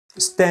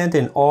Stand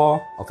in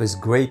awe of His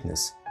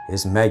greatness,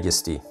 His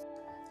majesty.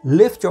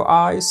 Lift your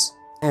eyes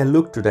and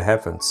look to the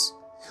heavens.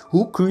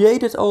 Who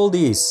created all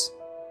these?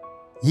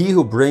 He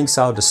who brings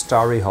out the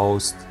starry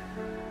host,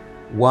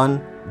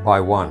 one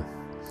by one.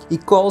 He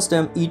calls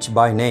them each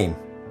by name,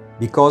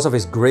 because of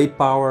His great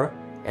power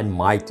and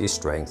mighty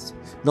strength.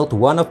 Not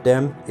one of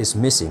them is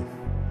missing.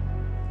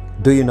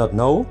 Do you not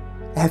know?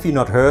 Have you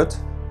not heard?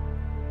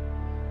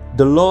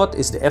 The Lord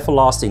is the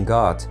everlasting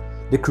God,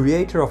 the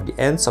creator of the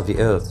ends of the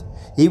earth.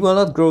 He will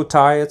not grow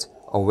tired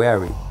or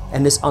weary,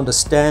 and His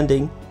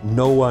understanding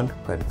no one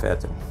can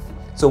fathom.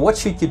 So what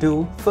should you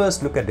do?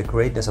 First, look at the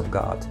greatness of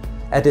God,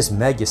 at His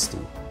majesty.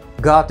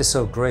 God is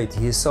so great,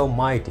 He is so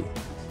mighty.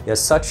 He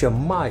has such a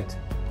might.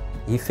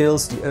 He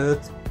fills the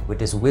earth with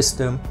His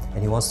wisdom,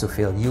 and He wants to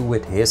fill you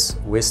with His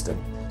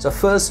wisdom. So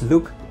first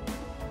look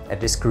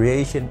at His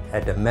creation,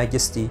 at the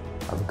majesty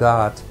of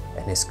God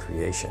and His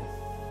creation.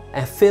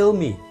 And fill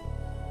me,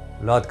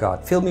 Lord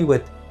God, fill me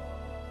with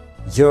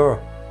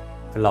your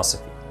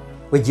philosophy,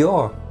 with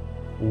your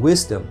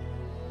wisdom.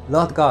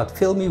 Lord God,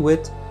 fill me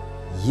with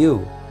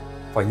you,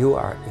 for you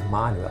are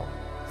Emmanuel.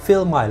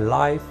 Fill my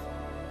life,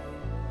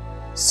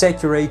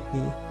 saturate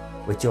me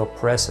with your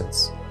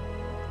presence.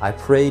 I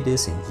pray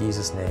this in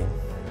Jesus' name.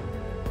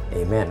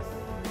 Amen.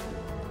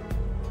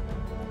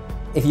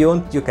 If you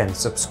want, you can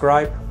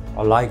subscribe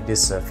or like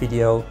this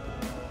video.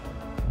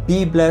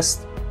 Be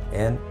blessed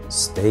and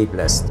stay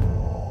blessed.